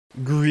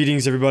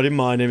Greetings, everybody.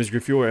 My name is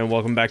Griffior, and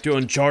welcome back to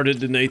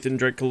Uncharted, the Nathan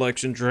Drake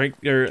Collection.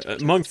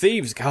 Among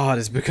Thieves. God,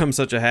 it's become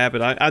such a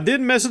habit. I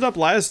did mess it up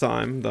last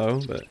time,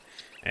 though, but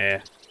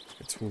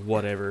it's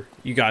whatever.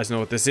 You guys know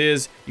what this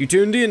is. You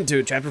tuned in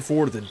to Chapter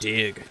 4, The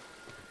Dig.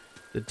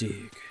 The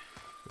Dig.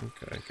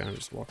 Okay, I kind of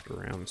just walked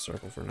around in a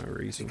circle for no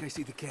reason. I think I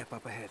see the camp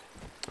up ahead.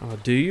 Oh,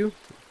 do you?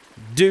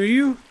 Do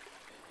you?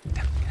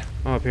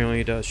 Oh, apparently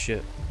he does.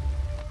 Shit.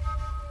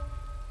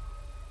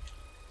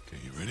 Okay,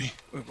 you ready?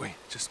 Wait,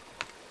 just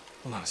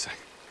hold on a sec.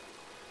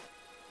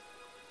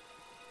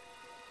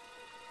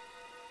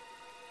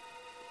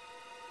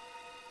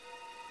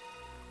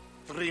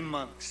 Three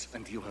months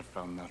and you have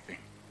found nothing.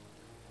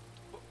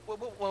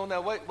 Well,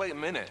 now wait a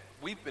minute.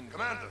 We've been...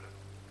 Commander!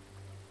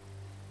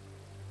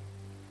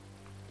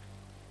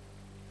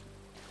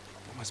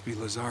 That must be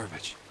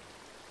Lazarevićs.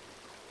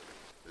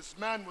 This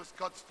man was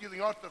caught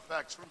stealing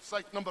artifacts from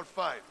site number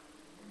 5.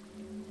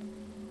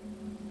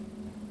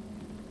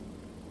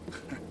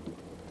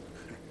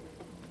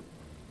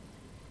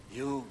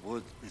 You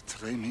would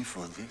betray me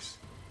for this?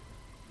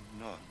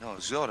 No,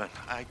 Zoran,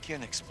 I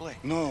can't explain.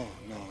 No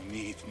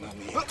need.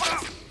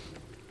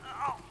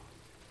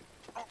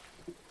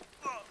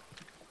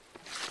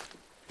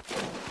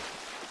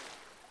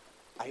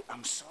 I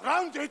am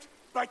surrounded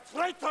by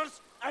traitors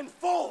and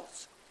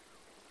fools!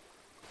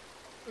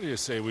 What do you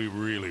say we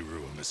really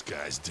ruin this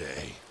guy's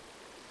day?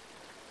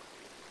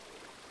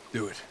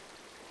 Do it.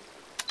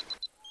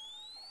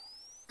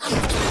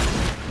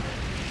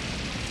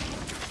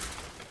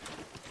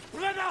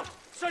 Spread out!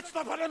 Search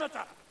the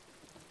perimeter!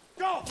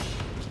 Go!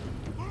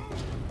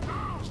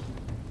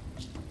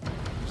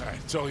 Alright,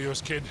 it's all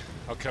yours, kid.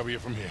 I'll cover you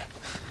from here.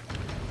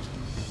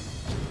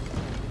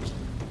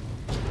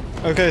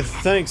 Okay,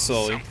 thanks,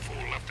 Sully. Some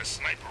fool left a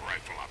sniper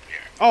rifle up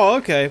here. Oh,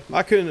 okay.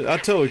 I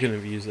totally couldn't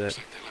have used that. Looks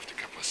like they left a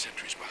couple of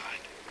sentries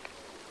behind.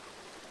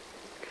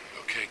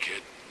 Okay,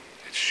 kid.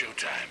 It's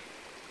showtime.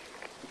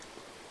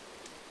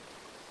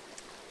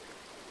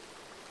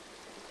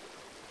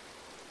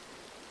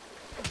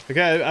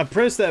 Okay, I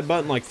pressed that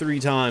button like 3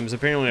 times.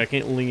 Apparently, I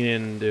can't lean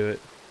in and do it.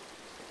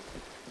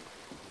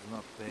 He's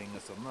not paying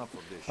us enough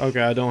of this.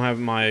 Okay, I don't have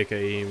my AK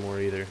anymore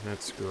either.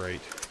 That's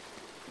great.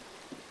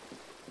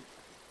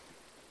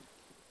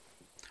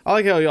 I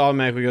like how he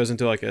automatically goes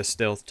into like a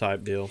stealth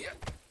type deal.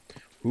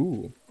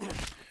 Ooh.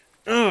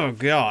 Oh,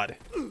 God.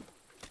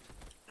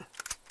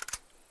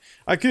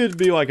 I could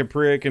be like a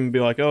prick and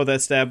be like, oh,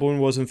 that stab wound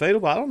wasn't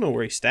fatal, but I don't know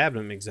where he stabbed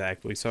him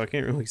exactly, so I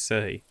can't really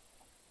say.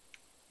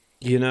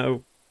 You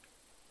know?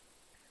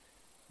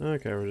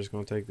 Okay, we're just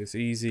gonna take this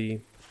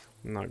easy.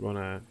 I'm not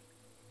gonna...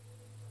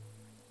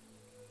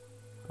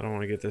 I don't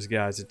want to get this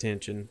guy's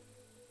attention.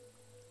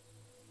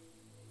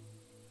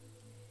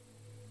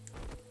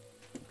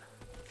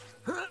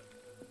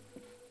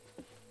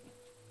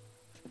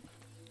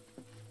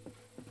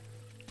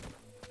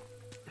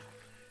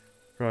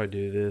 Probably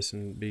do this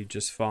and be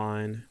just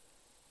fine.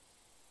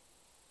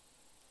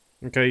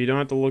 Okay, you don't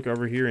have to look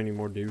over here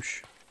anymore,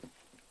 douche.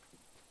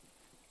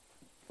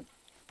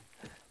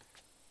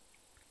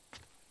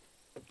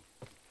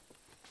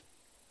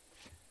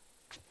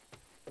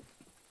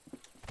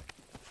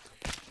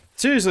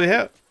 Seriously,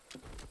 how...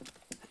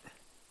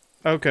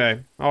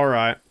 Okay,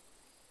 alright.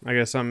 I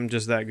guess I'm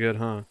just that good,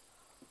 huh?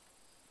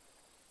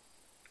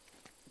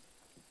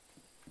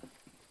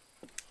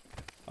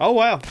 Oh,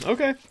 wow.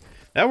 Okay.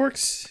 That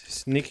works.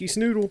 Sneaky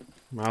snoodle.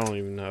 I don't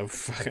even know.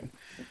 Fucking...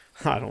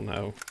 I don't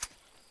know.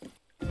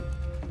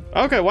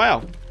 Okay,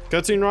 wow.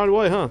 Cutscene right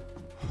away, huh?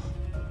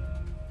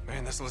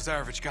 Man, this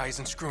Lazarevićs guy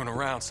isn't screwing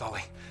around,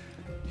 Sully.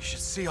 You should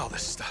see all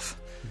this stuff.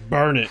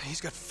 Burn it.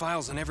 He's got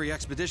files on every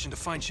expedition to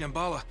find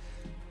Shambhala.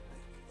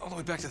 All the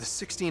way back to the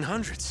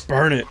 1600s.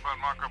 Burn it. What about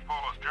Marco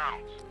Polo's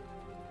journals?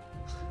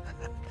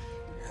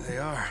 Here they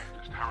are.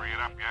 Just hurry it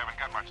up, you haven't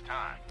got much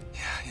time.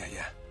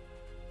 Yeah.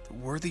 The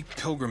worthy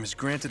pilgrim is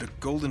granted a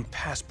golden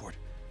passport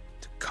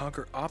to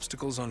conquer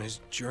obstacles on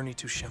his journey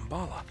to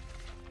Shambhala.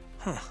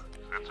 Huh.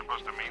 Is that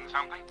supposed to mean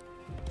something?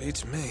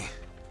 Beats me.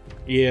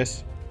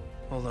 Yes.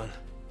 Hold on.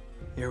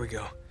 Here we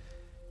go.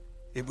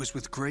 It was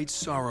with great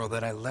sorrow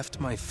that I left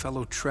my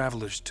fellow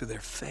travelers to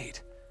their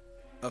fate.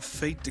 A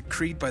fate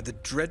decreed by the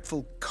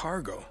dreadful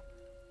cargo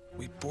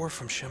we bore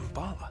from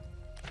Shambhala.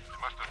 You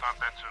must have thought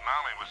that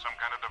tsunami was some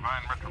kind of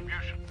divine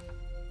retribution.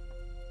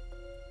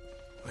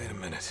 Wait a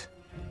minute.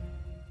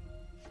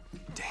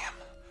 Damn.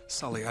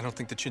 Sully, I don't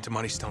think the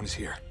Chintamani stone is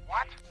here.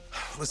 What?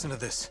 Listen to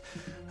this.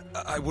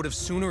 I would have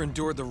sooner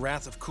endured the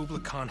wrath of Kublai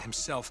Khan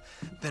himself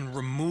than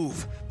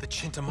remove the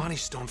Chintamani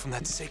stone from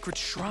that sacred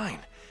shrine.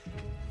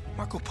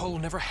 Marco Polo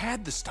never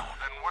had the stone.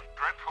 Then what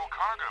dreadful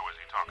cargo is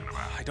he talking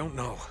about? I don't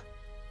know.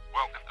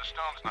 Well, if the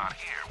stone's not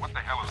here, what the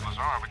hell is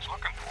Lazarevićs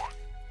looking for?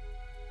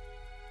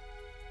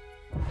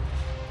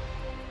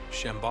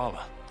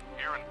 Shambhala.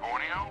 Here in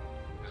Borneo?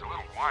 He's a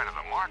little wide of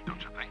the mark,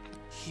 don't you think?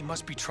 He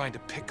must be trying to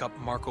pick up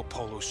Marco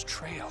Polo's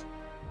trail.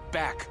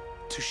 Back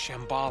to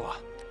Shambhala.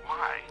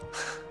 Why?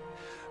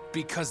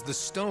 Because the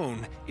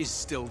stone is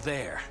still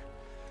there.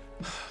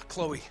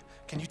 Chloe,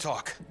 can you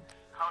talk?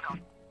 Hold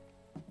on.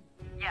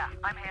 Yeah,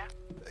 I'm here.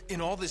 In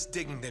all this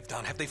digging they've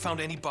done, have they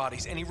found any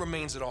bodies, any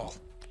remains at all?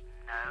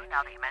 No,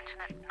 now that you mention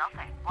it,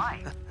 nothing.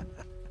 Why?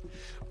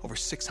 Over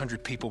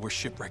 600 people were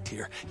shipwrecked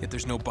here, yet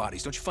there's no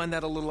bodies. Don't you find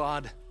that a little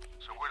odd?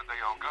 So where did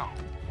they all go?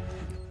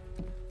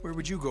 Where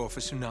would you go if a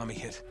tsunami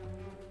hit?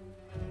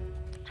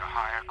 To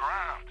higher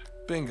ground.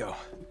 Bingo.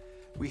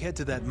 We head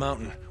to that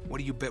mountain. What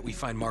do you bet we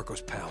find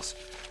Marco's pals?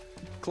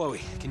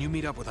 Chloe, can you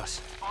meet up with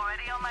us?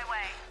 Already on my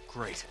way.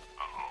 Great.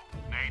 Uh-oh.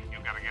 Nate, you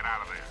gotta get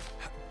out of there.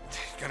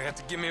 You're gonna have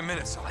to give me a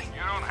minute, Sully.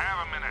 You don't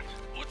have a minute.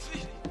 What's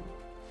this?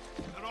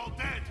 They're all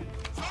dead.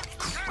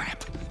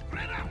 Crap.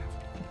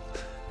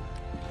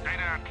 Stay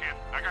down, kid.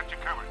 I got you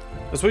covered.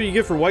 That's what you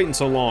get for waiting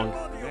so long.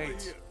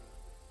 Nate.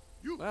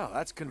 Well,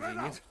 that's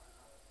convenient.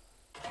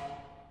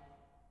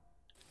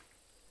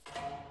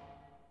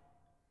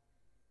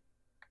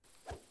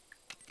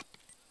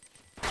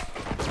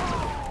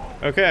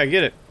 Okay, I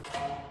get it.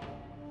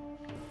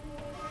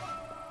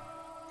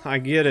 I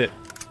get it.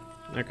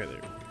 Okay,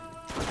 there.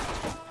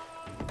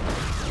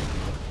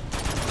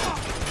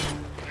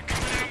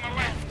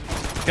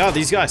 God,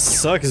 these guys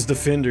suck as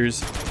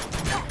defenders.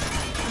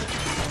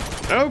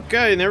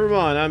 Okay, never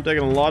mind. I'm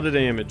taking a lot of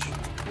damage.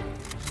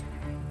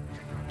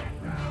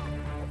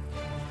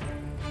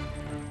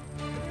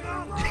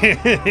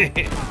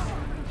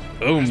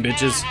 Boom,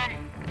 bitches.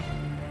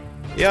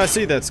 Yeah, I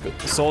see that,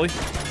 Sully.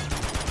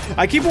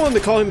 I keep wanting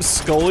to call him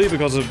Scully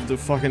because of the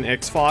fucking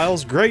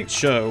X-Files. Great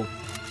show.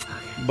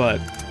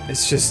 But,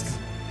 it's just...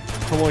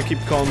 I want to keep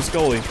calling him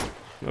Scully.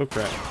 Oh,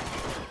 crap.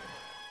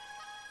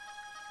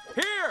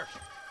 Here!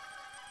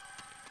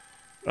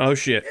 Oh,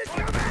 shit.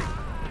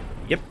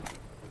 Yep.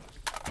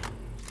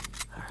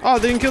 Oh,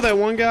 didn't kill that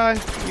one guy?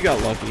 You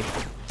got lucky.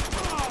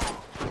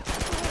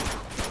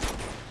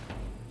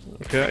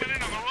 Okay.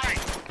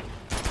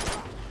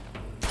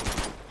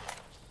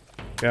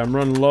 Yeah, I'm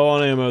running low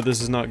on ammo.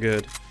 This is not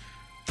good.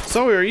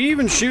 So, are you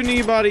even shooting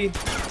anybody?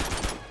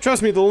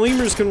 Trust me, the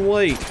lemurs can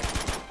wait.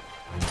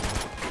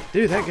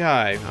 Dude, that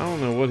guy, I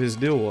don't know what his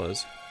deal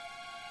was.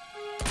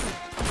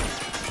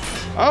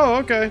 Oh,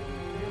 okay.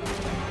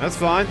 That's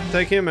fine.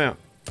 Take him out.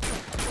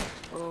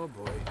 Oh,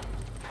 boy.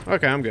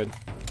 Okay, I'm good.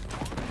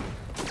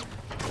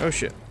 Oh,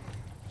 shit.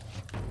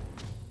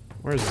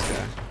 Where's this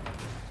guy?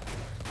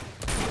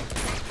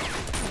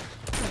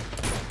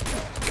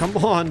 Come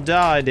on,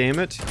 die, damn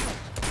it.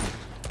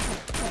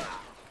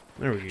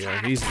 There we go.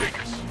 He's good.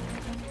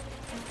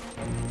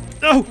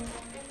 No!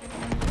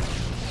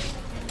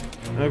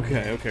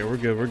 Okay, okay, we're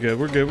good, we're good,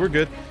 we're good, we're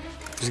good.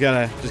 Just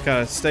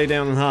gotta stay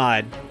down and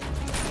hide.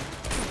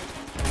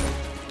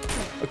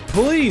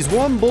 Please,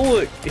 one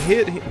bullet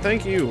hit.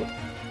 Thank you.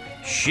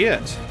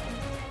 Shit.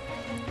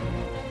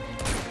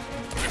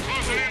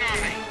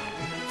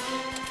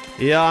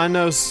 Yeah, I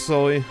know,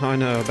 Sully. I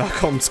know. About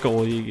calling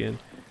Scully again.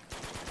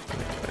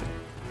 Okay.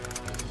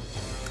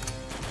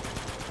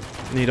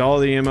 Need all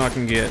the ammo I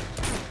can get.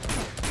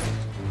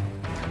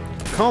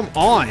 Come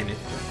on!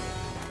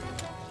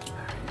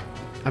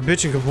 I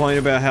bitch and complain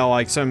about how,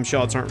 like, some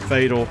shots aren't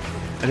fatal,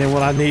 and then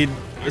when I need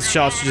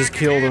shots to just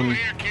kill them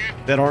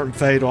that aren't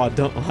fatal, I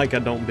don't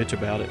bitch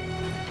about it.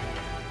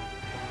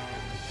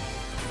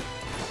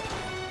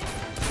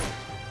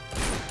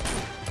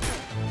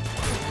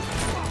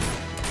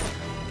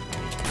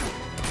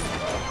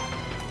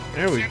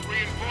 There we go.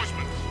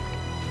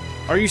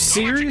 Are you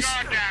serious?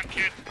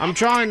 I'm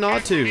trying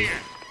not to.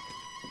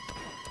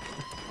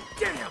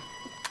 Damn!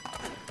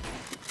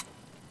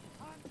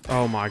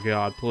 Oh my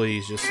god,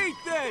 please just... Eat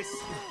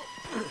this!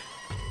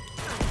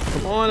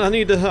 Come on, I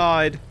need to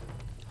hide. Here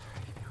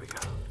we go.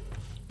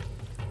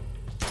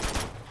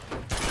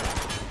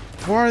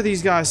 Why are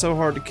these guys so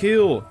hard to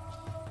kill?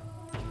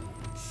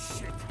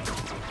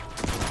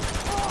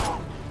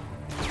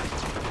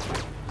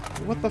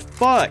 What the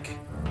fuck?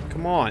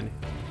 Come on.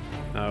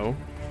 No.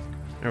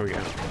 There we go.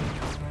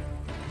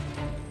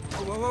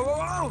 Whoa, whoa,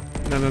 whoa,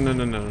 whoa! No, no, no,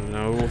 no, no,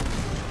 no.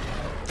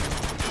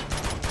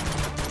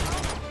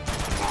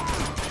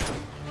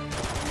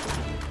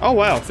 Oh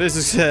wow, this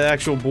is an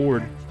actual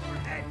board.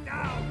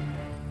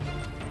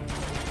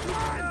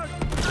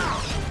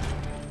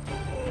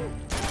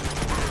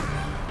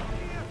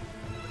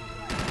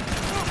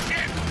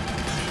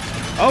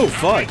 Oh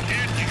fuck!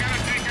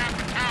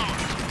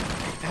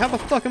 How the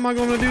fuck am I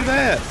gonna do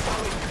that?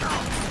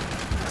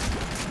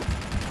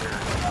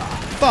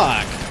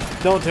 Fuck!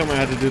 Don't tell me I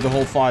have to do the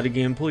whole fight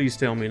again. Please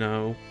tell me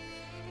no.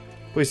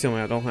 Please tell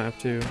me I don't have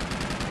to.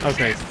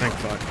 Okay, thank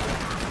fuck.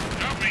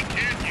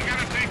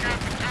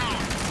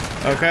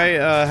 Okay,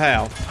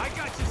 how? I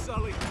got you,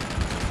 Sully.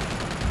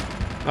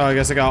 Oh, I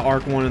guess I got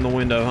arc one in the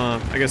window, huh?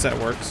 I guess that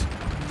works.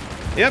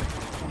 Yep.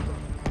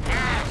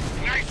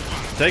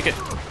 Take it.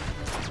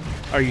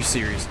 Are you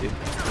serious, dude?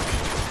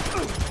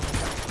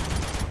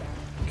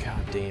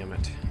 God damn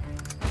it.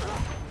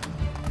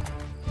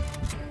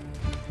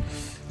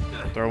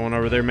 Throw one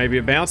over there. Maybe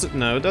it bounce it?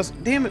 No, it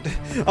doesn't. Damn it.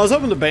 I was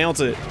hoping to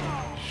bounce it.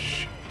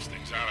 Shh, this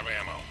thing's out of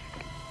ammo.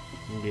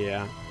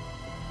 Yeah.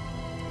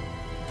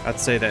 I'd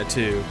say that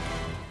too.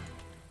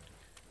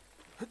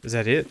 Is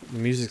that it? The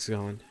music's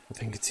gone. I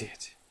think it's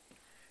it.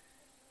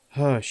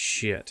 Oh,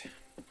 shit.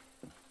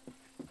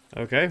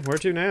 Okay, where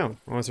to now?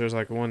 Unless there's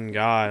like one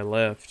guy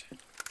left.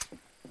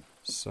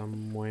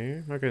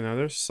 Somewhere. Okay, now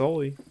there's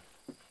Sully.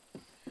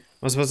 Am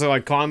I supposed to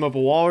like climb up a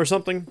wall or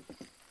something?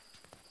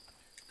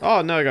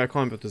 Oh no, I gotta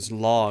climb up this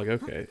log.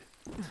 Okay.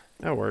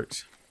 That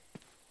works.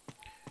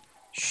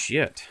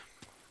 Shit.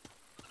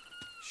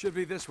 Should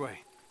be this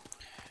way.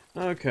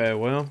 Okay,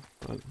 well,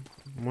 I'm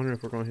wondering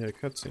if we're gonna hit a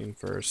cutscene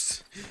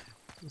first.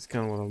 That's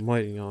kind of what I'm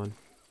waiting on.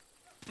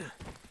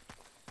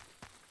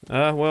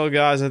 Well,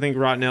 guys, I think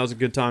right now is a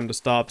good time to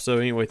stop. So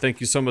anyway,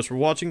 thank you so much for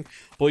watching.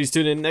 Please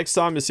tune in next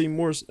time to see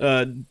more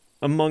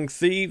Among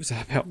Thieves.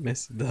 I about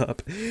messed it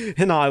up.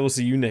 And I will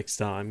see you next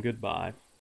time. Goodbye.